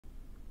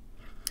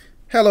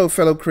Hello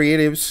fellow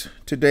creatives,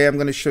 today I'm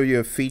going to show you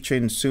a feature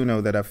in Suno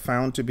that I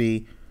found to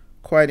be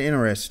quite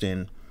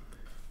interesting,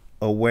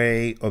 a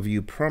way of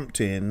you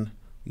prompting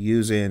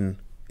using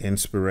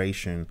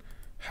inspiration.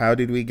 How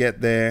did we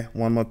get there?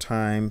 One more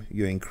time,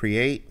 you're in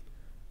create,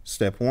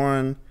 step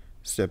 1,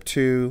 step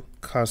 2,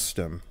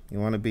 custom. You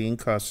want to be in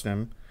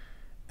custom,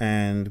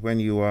 and when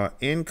you are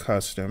in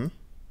custom,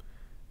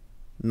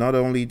 not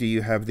only do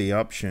you have the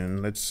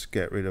option, let's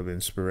get rid of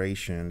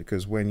inspiration,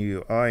 because when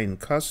you are in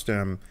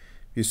custom,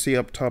 you see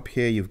up top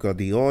here, you've got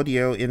the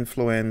audio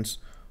influence,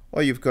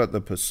 or you've got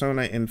the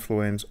persona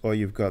influence, or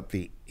you've got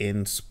the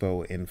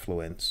INSPO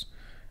influence.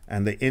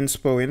 And the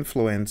INSPO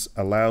influence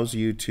allows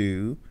you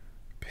to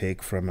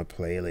pick from a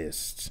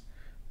playlist.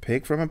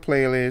 Pick from a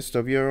playlist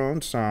of your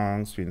own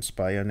songs to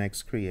inspire your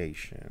next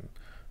creation.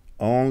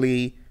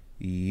 Only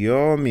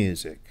your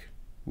music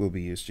will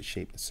be used to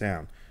shape the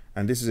sound.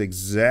 And this is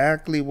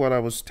exactly what I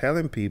was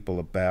telling people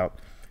about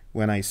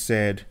when I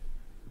said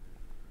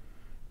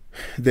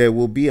there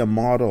will be a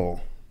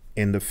model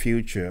in the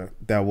future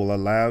that will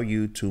allow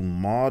you to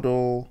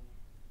model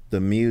the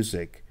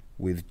music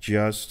with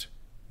just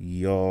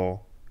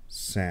your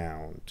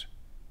sound.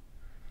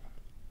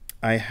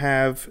 I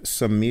have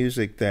some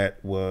music that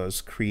was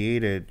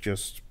created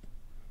just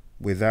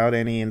without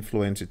any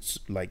influence. It's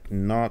like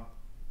not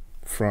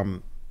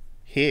from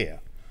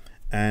here.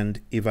 And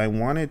if I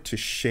wanted to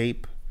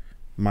shape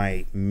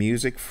my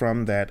music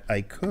from that, I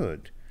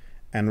could.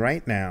 And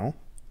right now,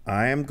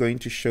 I am going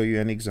to show you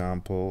an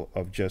example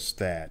of just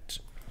that.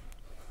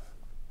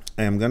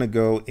 I am going to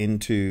go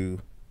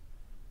into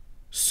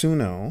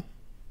Suno.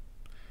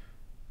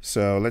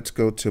 So let's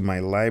go to my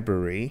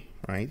library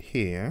right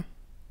here.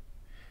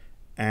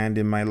 And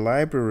in my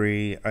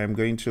library, I'm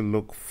going to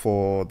look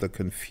for the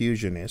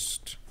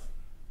Confusionist.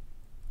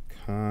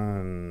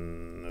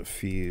 Confusion.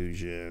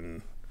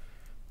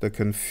 The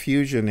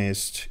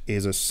Confusionist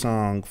is a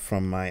song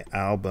from my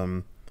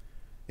album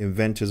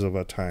Inventors of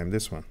Our Time.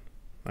 This one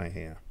right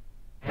here.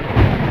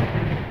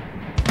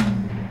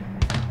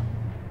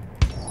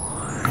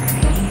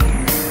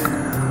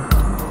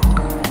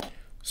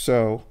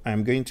 So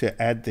I'm going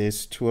to add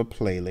this to a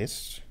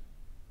playlist.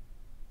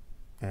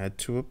 Add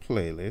to a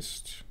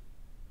playlist.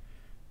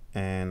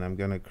 And I'm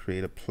going to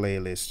create a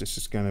playlist. This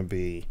is going to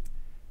be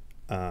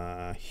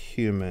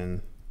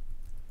human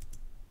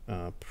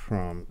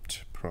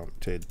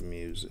prompted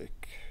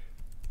music.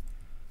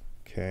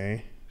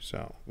 Okay,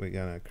 so we're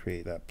going to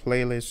create that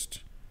playlist.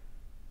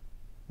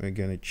 We're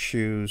going to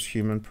choose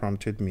human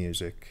prompted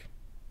music.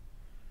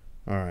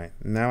 All right,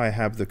 now I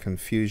have the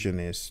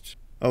Confusionist.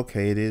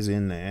 Okay, it is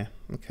in there.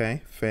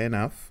 Okay, fair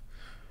enough.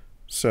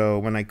 So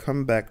when I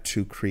come back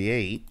to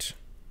create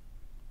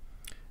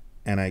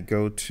and I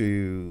go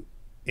to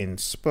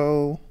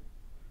INSPO,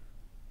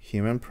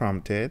 human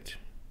prompted,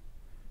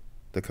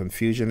 the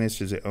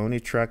Confusionist is the only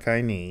track I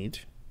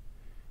need.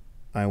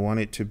 I want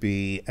it to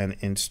be an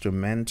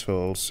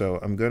instrumental, so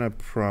I'm going to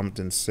prompt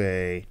and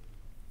say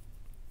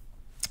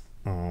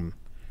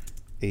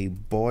a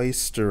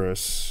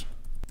boisterous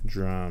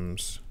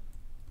drums,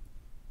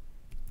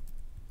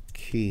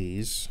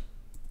 keys,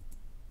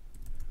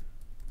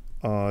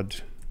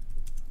 odd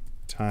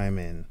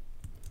timing,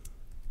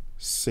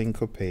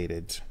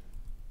 syncopated.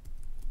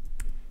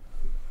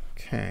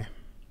 Okay.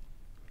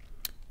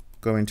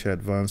 Go into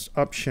advanced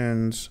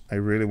options. I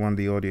really want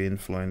the audio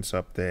influence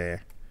up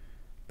there.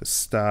 The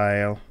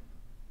style,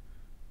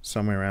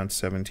 somewhere around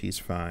 70 is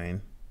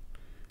fine.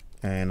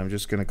 And I'm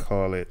just going to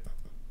call it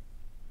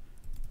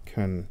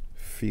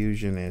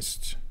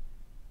Confusionist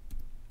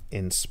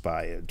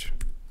inspired.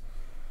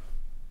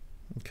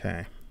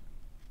 Okay.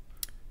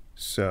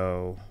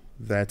 So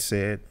that's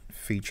it.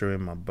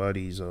 Featuring my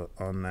buddies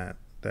on that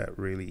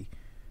really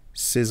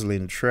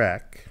sizzling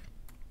track.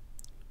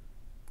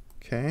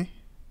 Okay.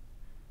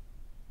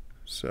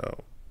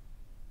 So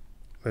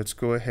let's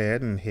go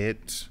ahead and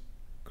hit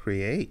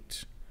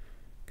create,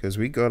 because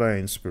we got our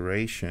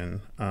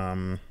inspiration.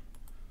 I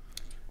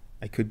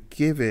could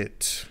give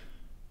it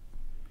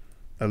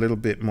a little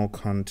bit more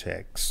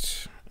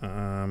context.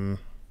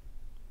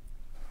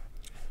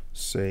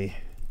 Say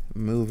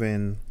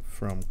moving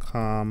from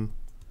calm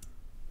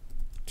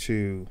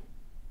to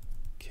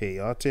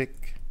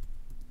chaotic,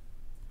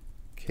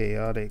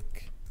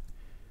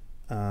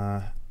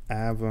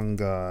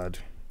 avant-garde.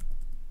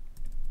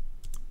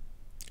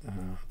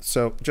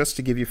 So just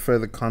to give you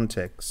further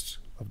context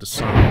of the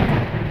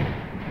song.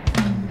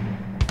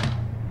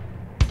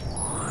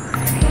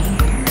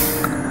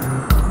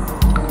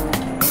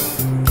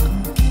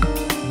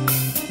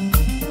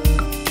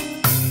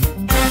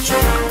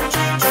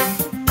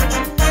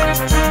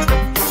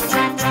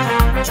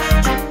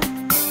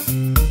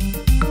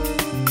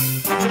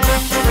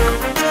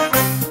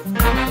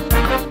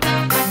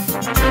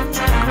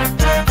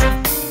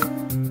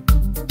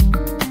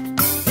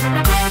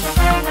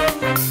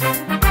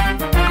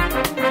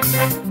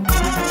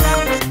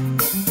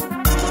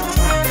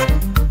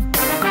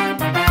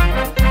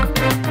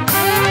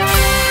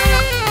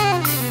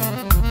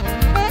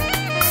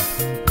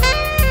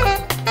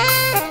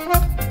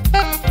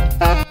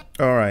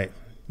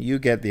 you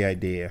get the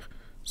idea.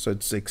 So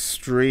it's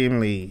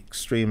extremely,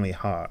 extremely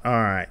hard. All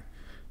right.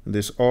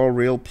 This all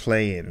real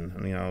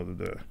playing, you know,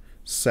 the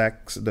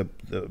sax, the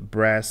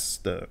brass,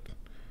 the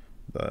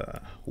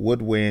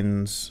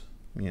woodwinds,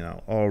 you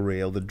know, all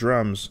real. The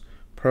drums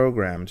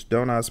programmed.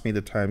 Don't ask me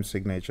the time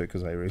signature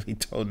because I really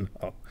don't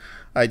know.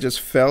 I just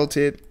felt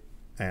it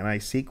and I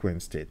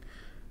sequenced it.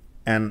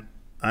 And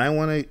I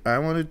want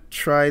to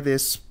try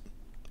this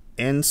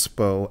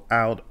INSPO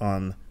out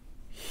on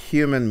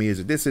human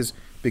music. This is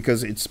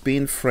because it's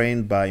been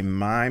framed by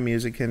my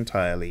music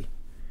entirely,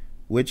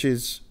 which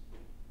is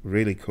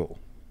really cool.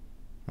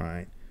 All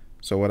right.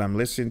 So what I'm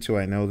listening to,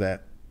 I know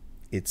that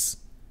it's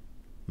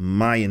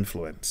my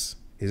influence.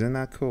 Isn't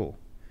that cool?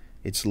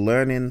 It's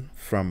learning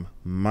from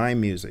my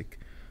music.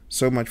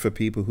 So much for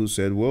people who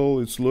said, well,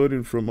 it's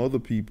learning from other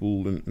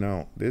people. And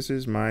no, this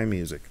is my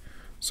music.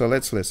 So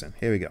let's listen.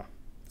 Here we go.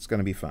 It's going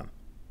to be fun.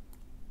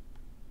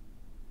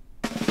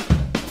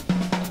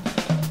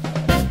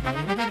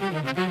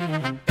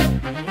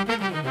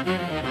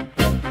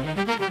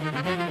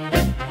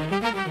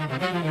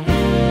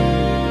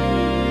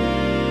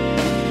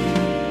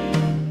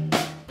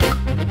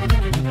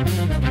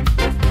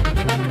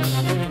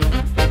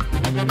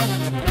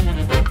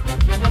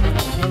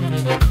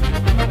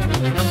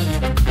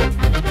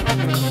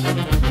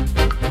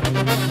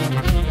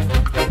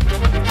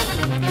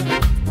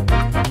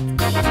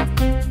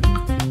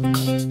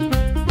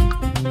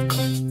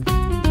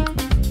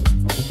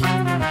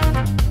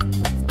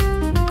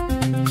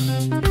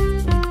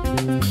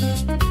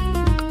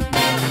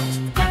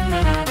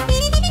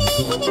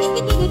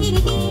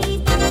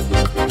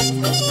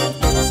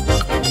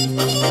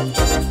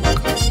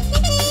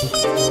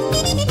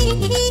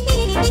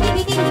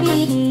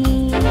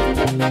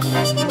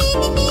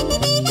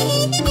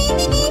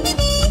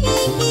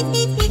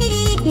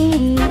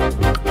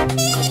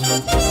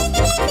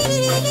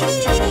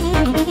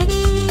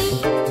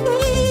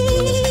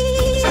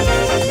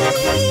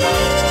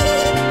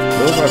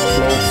 Those are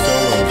flow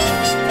solos.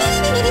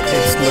 It's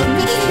looking so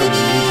neat.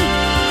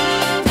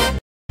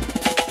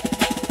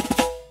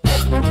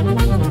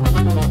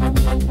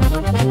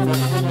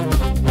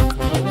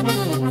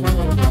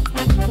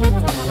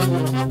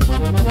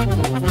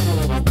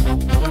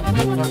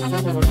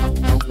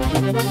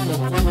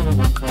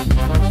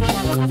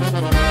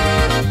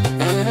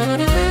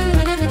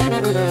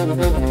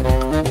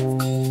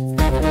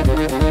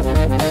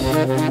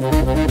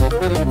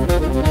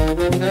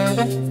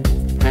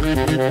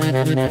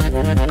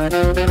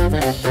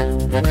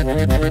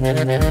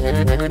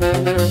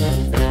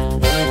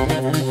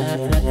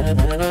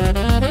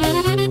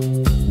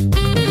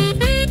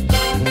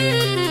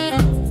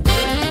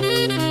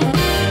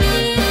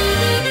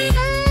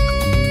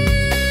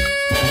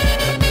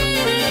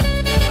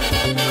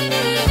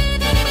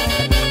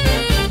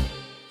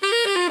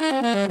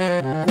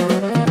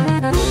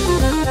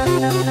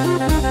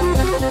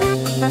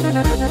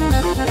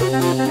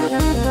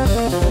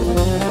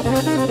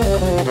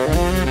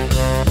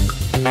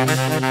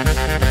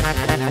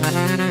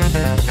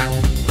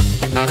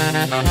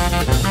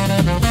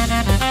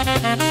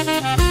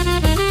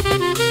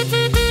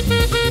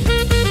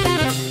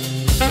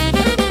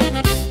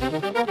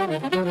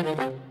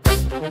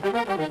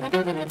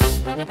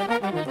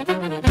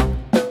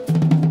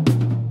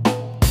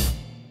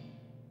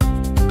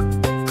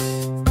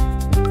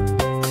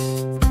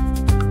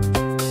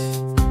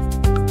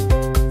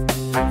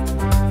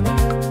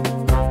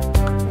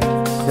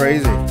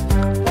 Crazy.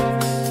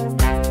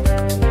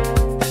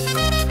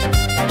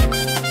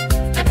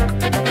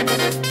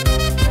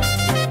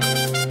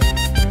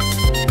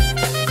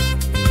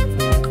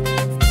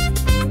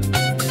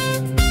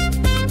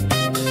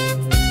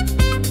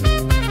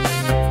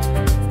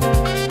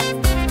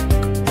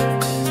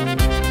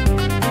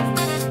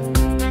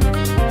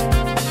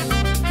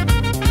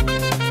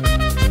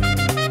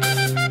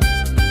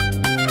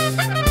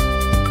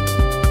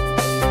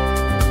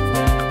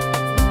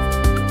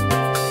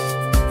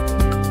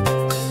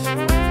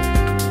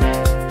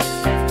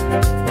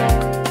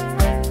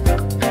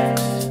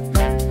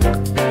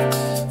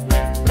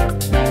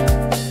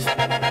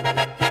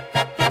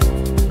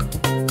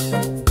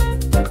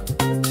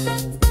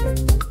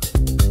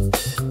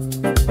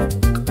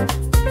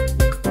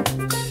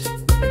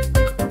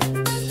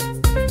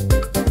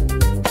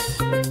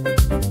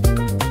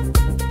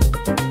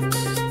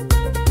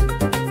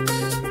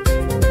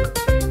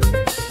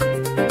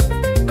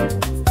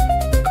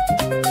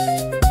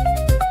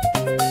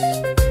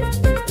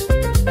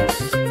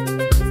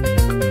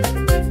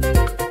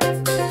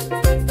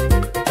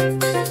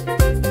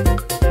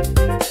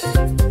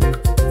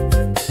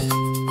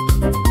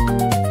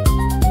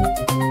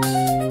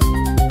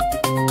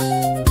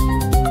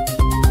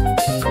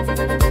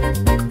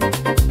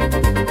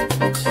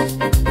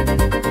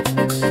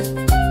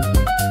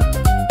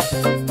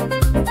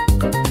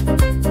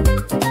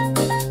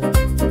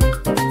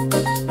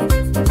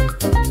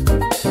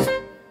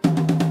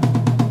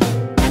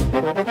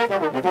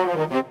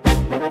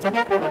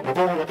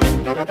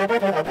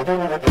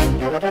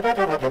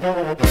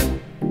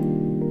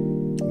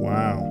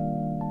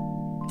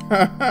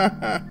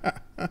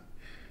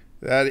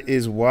 That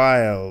is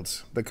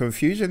wild. The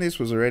Confusionist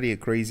was already a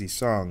crazy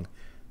song.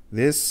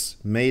 This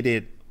made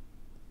it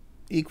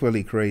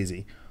equally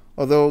crazy.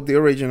 Although the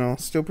original,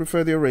 still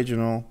prefer the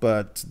original,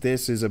 but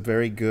this is a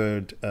very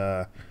good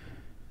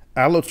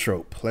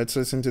allotrope. Let's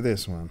listen to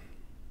this one.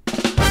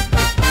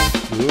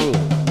 Ooh.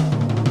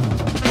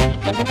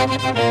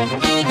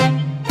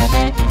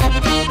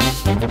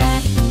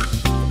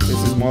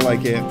 This is more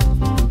like it.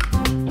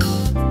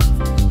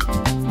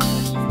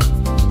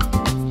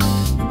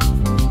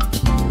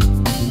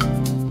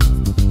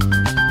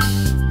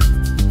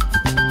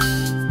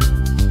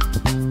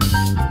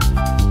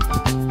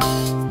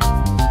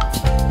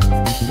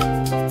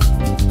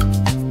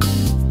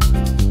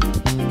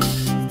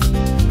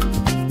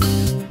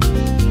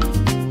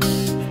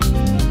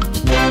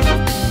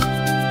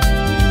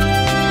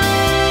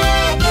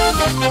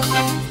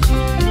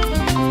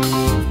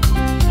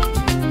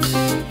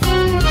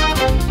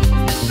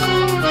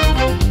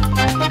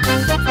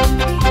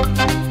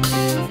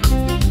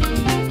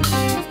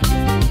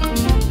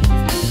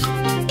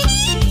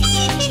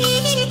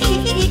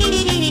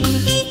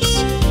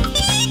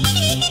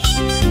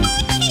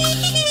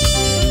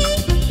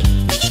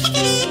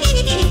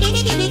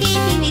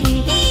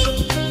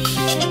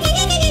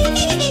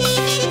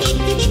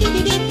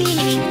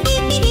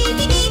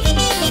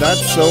 That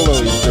solo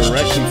is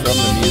directly from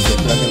the music.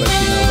 Let me let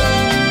you know that.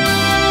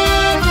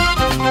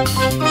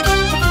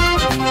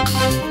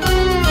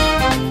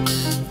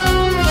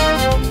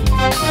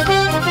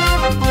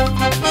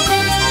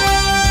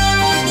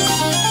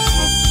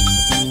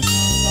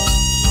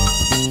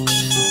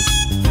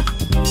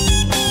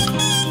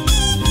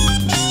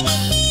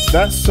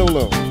 That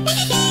solo.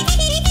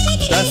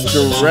 That's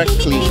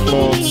directly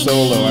Claude's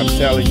solo, I'm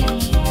telling you.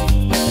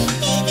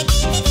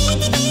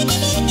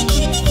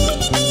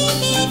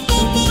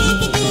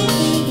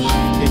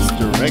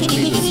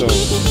 Directly the soul.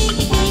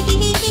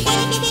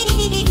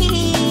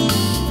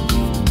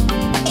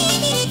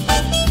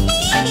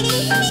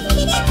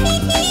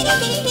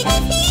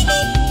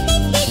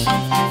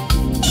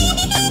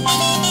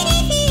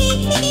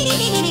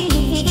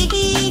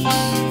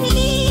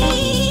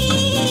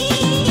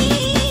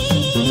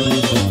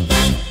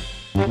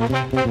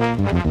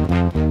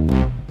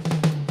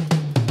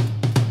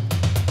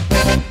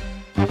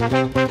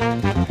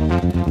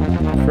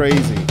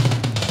 Crazy.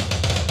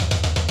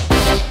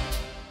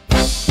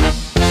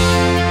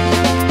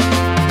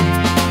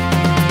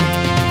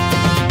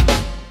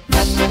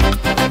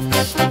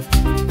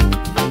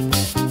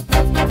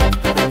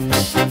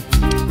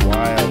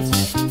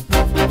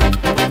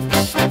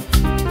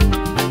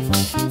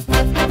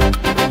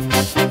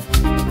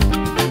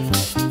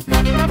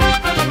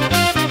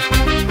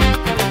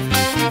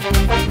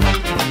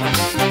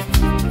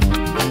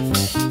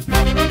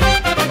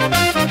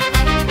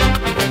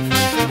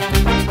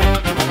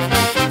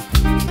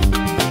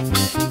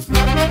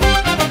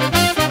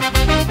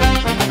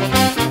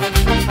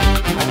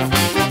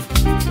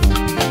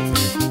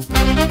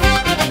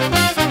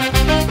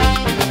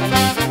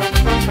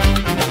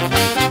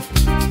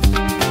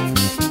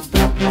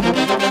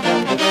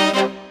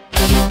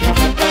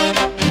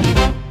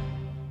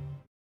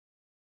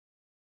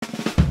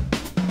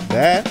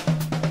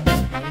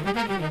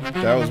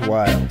 That was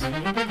wild.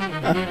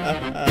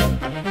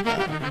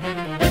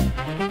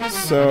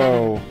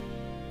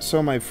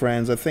 So my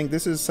friends, I think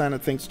this is a sign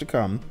of things to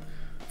come.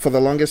 For the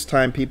longest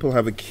time, people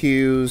have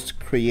accused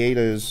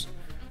creators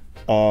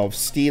of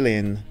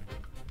stealing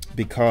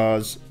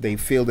because they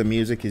feel the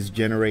music is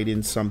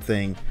generating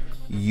something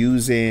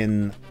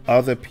using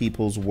other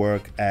people's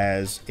work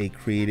as a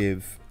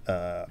creative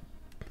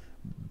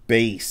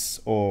base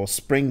or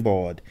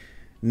springboard.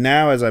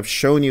 Now, as I've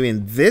shown you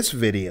in this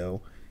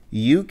video,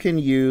 you can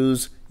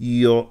use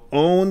your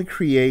own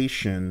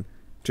creation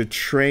to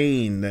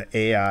train the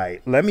AI.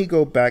 Let me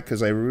go back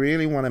because I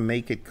really want to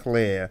make it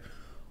clear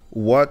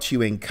what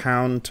you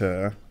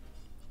encounter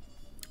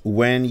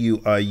when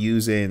you are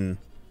using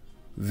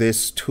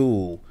this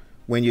tool.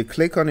 When you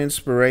click on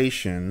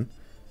inspiration,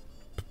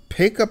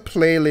 pick a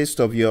playlist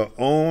of your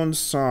own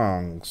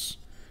songs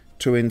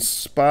to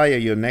inspire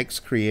your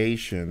next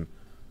creation.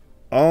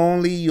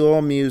 Only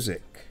your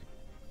music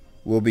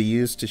will be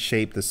used to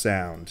shape the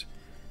sound.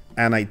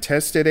 And I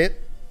tested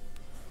it,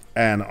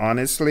 and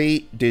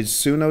honestly, did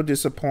Suno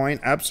disappoint?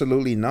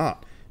 Absolutely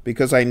not,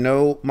 because I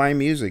know my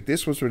music.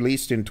 This was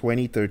released in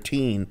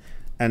 2013,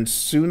 and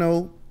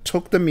Suno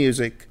took the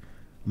music,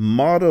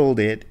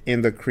 modeled it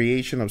in the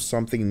creation of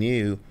something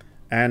new,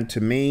 and to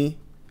me,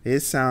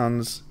 it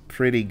sounds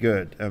pretty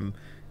good.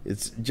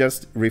 It's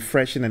just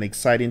refreshing and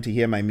exciting to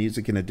hear my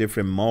music in a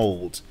different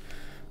mold.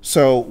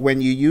 So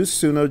when you use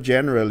Suno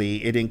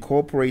generally, it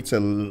incorporates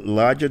a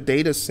larger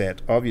data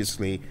set,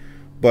 obviously,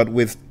 but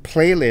with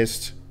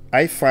playlists,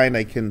 I find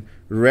I can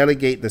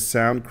relegate the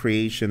sound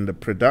creation, the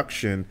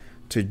production,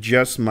 to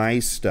just my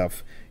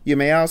stuff. You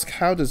may ask,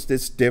 how does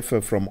this differ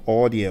from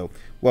audio?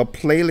 Well,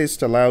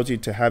 playlist allows you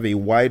to have a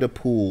wider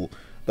pool.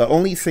 The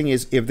only thing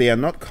is, if they are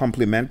not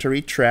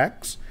complementary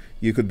tracks,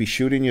 you could be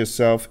shooting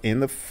yourself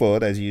in the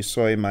foot, as you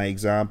saw in my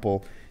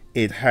example,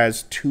 it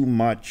has too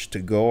much to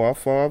go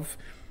off of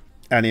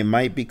and it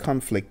might be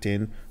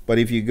conflicting. But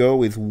if you go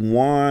with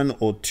one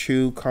or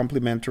two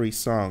complementary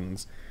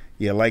songs,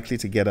 you're likely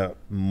to get a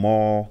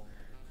more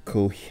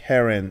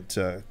coherent,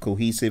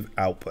 cohesive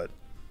output.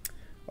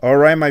 All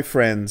right, my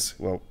friends.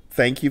 Well,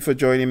 thank you for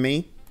joining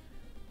me.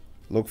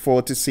 Look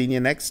forward to seeing you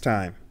next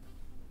time.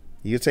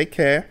 You take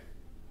care,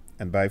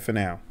 and bye for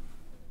now.